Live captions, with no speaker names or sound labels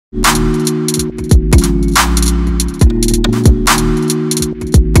Really?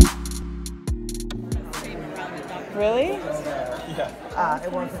 Yeah.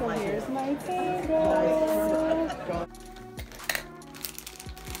 It wasn't like here's my table.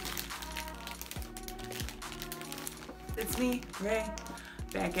 It's me, Ray,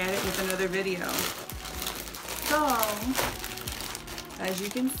 back at it with another video. So, as you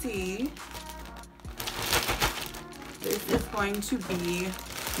can see, this is going to be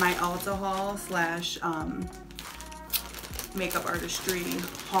my Ulta haul slash makeup artistry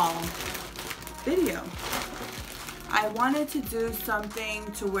haul video. I wanted to do something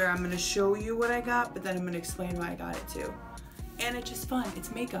to where I'm going to show you what I got, but then I'm going to explain why I got it too. And it's just fun.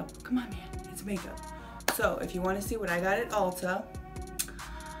 It's makeup. Come on, man. It's makeup. So if you want to see what I got at Ulta,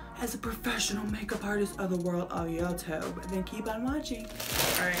 as a professional makeup artist of the world of YouTube, then keep on watching.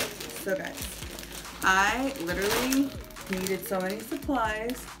 Alright, so guys, I literally needed so many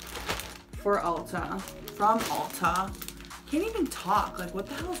supplies for Ulta, from Ulta. Can't even talk, like what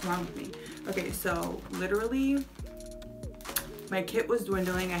the hell is wrong with me? Okay, so literally, my kit was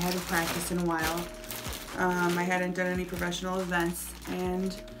dwindling. I hadn't practiced in a while. I hadn't done any professional events,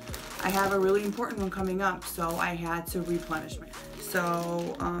 and I have a really important one coming up, so I had to replenish my.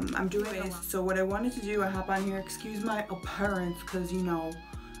 So I'm doing this. So what I wanted to do, I hop on here. Excuse my appearance, cause you know,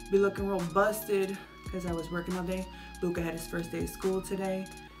 be looking real busted, cause I was working all day. Luca had his first day of school today.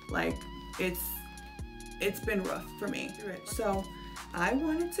 Like it's been rough for me. So I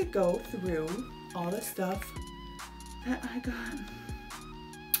wanted to go through all the stuff that I got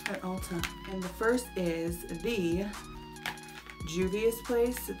at Ulta. And the first is the Juvia's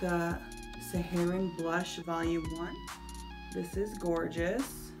Place, the Saharan Blush Volume 1. This is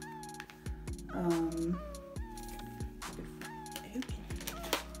gorgeous.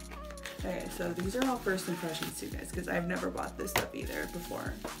 Okay, so these are all first impressions too, guys, because I've never bought this stuff either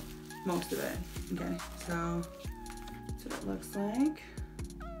before. Most of it. Okay, so that's what it looks like.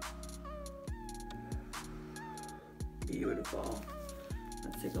 Beautiful.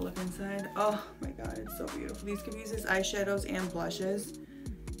 Let's take a look inside. Oh my god, it's so beautiful. These can be used as eyeshadows and blushes.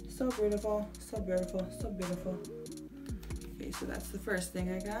 So beautiful, so beautiful, so beautiful. Okay, so that's the first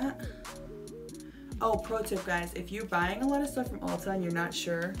thing I got. Oh, pro tip guys, if you're buying a lot of stuff from Ulta and you're not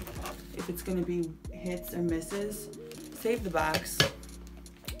sure if it's gonna be hits or misses, save the box.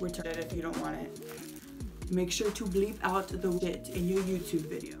 Return it if you don't want it. Make sure to bleep out the shit in your YouTube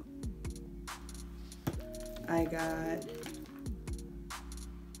video. I got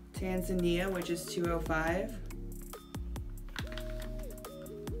Tanzania, which is 205.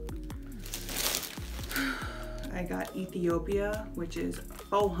 I got Ethiopia, which is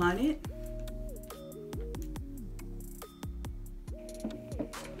 400.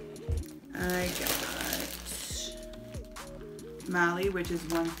 I got Mali, which is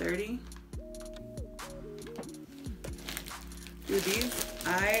 130. Dude, these,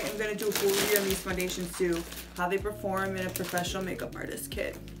 I am gonna do a full review on these foundations too, how they perform in a professional makeup artist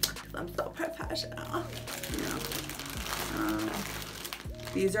kit. I'm so professional, you know.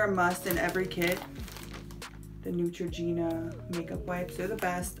 These are a must in every kit. The Neutrogena makeup wipes, they're the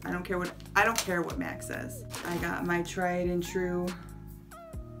best. I don't care what Mac says. I got my tried and true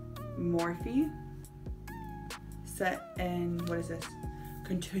Morphe set and what is this?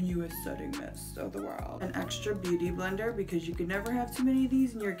 Continuous setting mist of the world. An extra beauty blender because you could never have too many of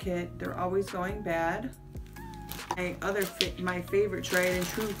these in your kit. They're always going bad. My favorite tried and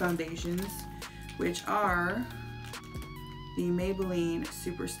true foundations, which are the Maybelline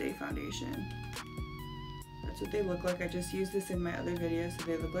Super Stay Foundation. That's what they look like. I just used this in my other video, so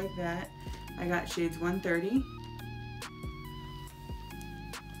they look like that. I got shades 130.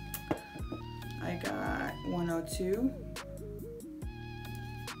 I got 102.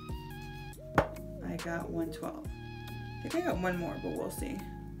 I got 112. I think I got one more, but we'll see.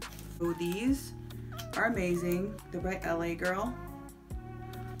 So these are amazing. They're by LA Girl.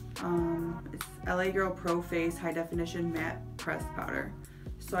 It's LA Girl Pro Face High Definition Matte Pressed Powder.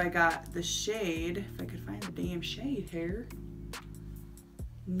 So I got the shade, if I could find the damn shade here,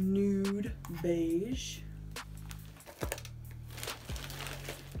 Nude Beige.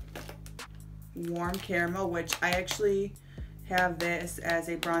 Warm Caramel, which I actually have this as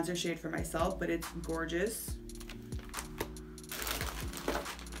a bronzer shade for myself, but it's gorgeous.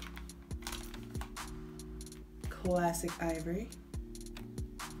 Classic Ivory.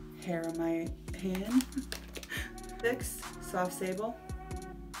 Hair on my hand. 6 Soft Sable.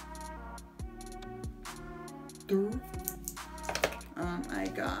 I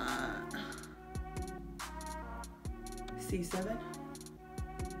got C7.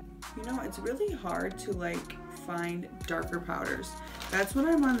 You know, it's really hard to like find darker powders. That's what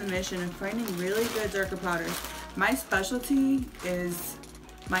I'm on the mission of, finding really good darker powders. My specialty is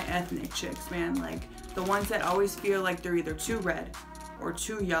my ethnic chicks, man. Like the ones that always feel like they're either too red or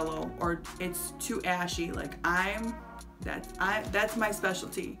too yellow or it's too ashy. Like that's my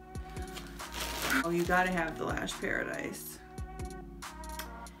specialty. Oh, you gotta have the Lash Paradise.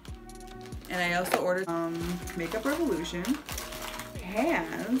 And I also ordered Makeup Revolution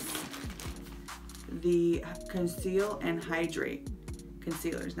has the Conceal and Hydrate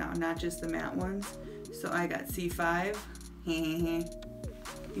concealers now, not just the matte ones. So I got C5.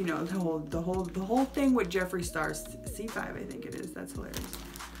 You know, the whole thing with Jeffree Star's C5, I think it is. That's hilarious.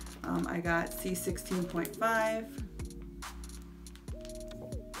 I got C16.5.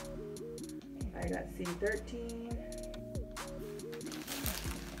 I got C13.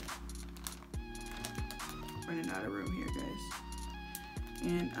 Running out of room here, guys.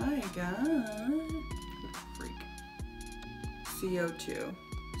 And I got freak CO2.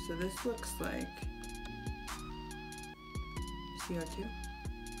 So this looks like CO2.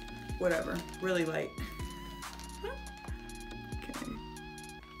 Whatever, really light. Okay.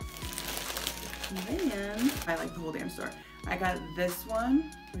 And then I like the whole damn store. I got this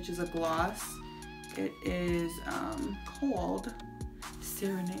one, which is a gloss. It is called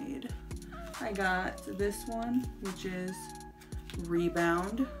Serenade. I got this one, which is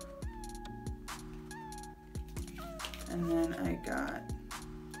Rebound. And then I got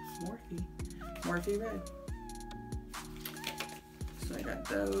Morphe Red. So I got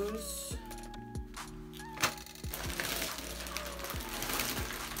those.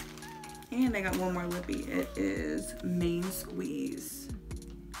 And I got one more lippy. It is Main Squeeze.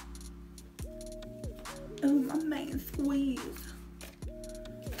 Oh, my Main Squeeze.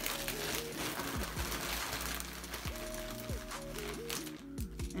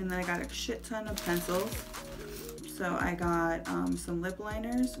 And then I got a shit ton of pencils. So I got some lip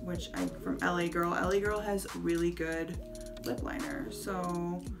liners, which from LA Girl. LA Girl has really good lip liner.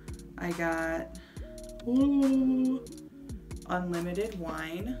 So I got Unlimited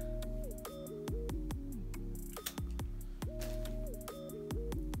Wine.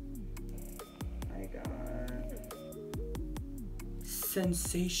 I got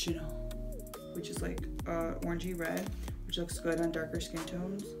Sensational, which is like orangey red, which looks good on darker skin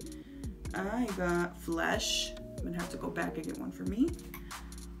tones. I got Flesh. I'm gonna have to go back and get one for me.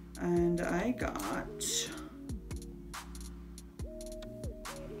 And I got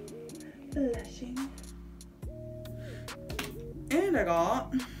Blushing. And I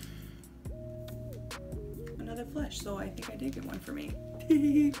got another Flesh, so I think I did get one for me.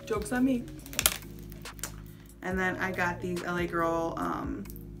 Joke's on me. And then I got these LA Girl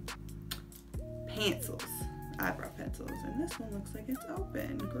pencils, eyebrow pencils, and this one looks like it's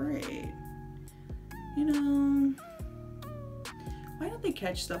open. Great. You know, why don't they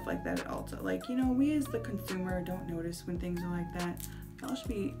catch stuff like that at Ulta? Like, you know, we as the consumer don't notice when things are like that. Y'all should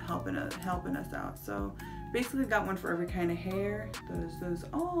be helping us out. So basically got one for every kind of hair. Those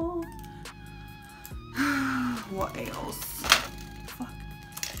all. What else? Fuck.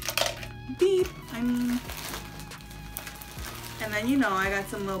 Beep. I mean. And then, you know, I got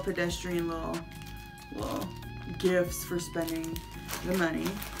some little pedestrian little gifts for spending the money.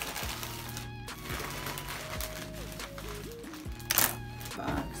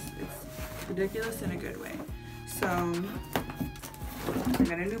 Box. It's ridiculous in a good way. So I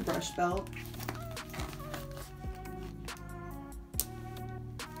got a new brush belt.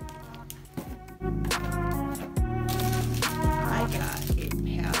 I got a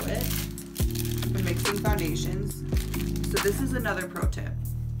palette for mixing foundations. So this is another pro tip.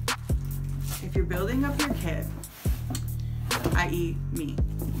 If you're building up your kit, i.e. me,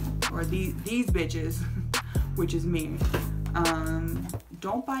 or these bitches, which is me,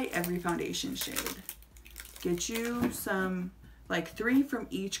 don't buy every foundation shade. Get you some, like 3 from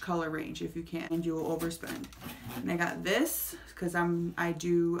each color range if you can, and you will overspend. And I got this because I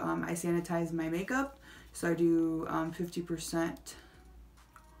sanitize my makeup, so I do 50%.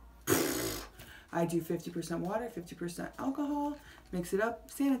 I do 50% water, 50% alcohol, mix it up,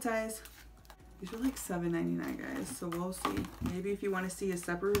 sanitize. These are like $7.99, guys, so we'll see. Maybe if you want to see a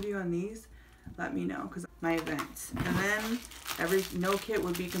separate review on these, let me know, because my events. And then no kit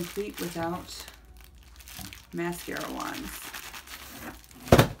would be complete without mascara wands.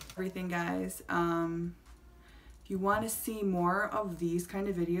 Everything, guys. If you want to see more of these kind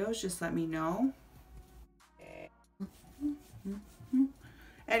of videos, just let me know.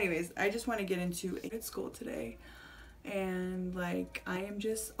 Anyways, I just want to get into school today, and like I am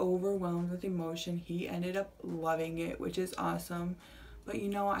just overwhelmed with emotion. He ended up loving it, which is awesome, but you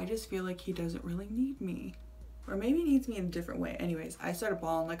know, I just feel like he doesn't really need me. Or maybe he needs me in a different way. Anyways, I started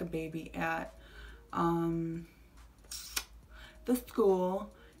bawling like a baby at the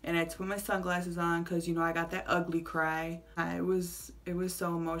school, and I had to put my sunglasses on because, you know, I got that ugly cry. It was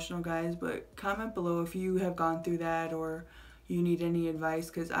so emotional, guys. But comment below if you have gone through that or you need any advice,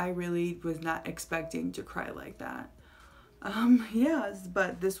 because I really was not expecting to cry like that. Yes,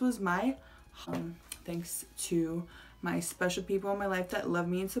 but this was my thanks to my special people in my life that love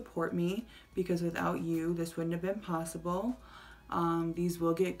me and support me, because without you this wouldn't have been possible. These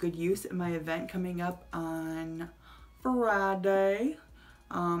will get good use in my event coming up on Friday.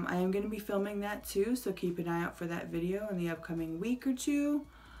 I am going to be filming that too, so keep an eye out for that video in the upcoming week or two.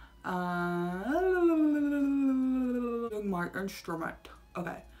 Mark instrument.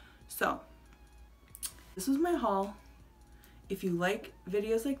 Okay, so this was my haul. If you like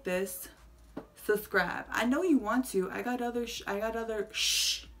videos like this, subscribe. I know you want to. I got other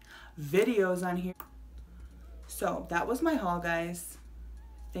videos on here. So that was my haul, guys.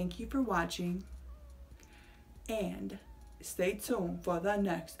 Thank you for watching, and stay tuned for the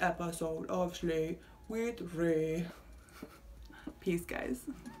next episode of Slay with Ray. Peace, guys.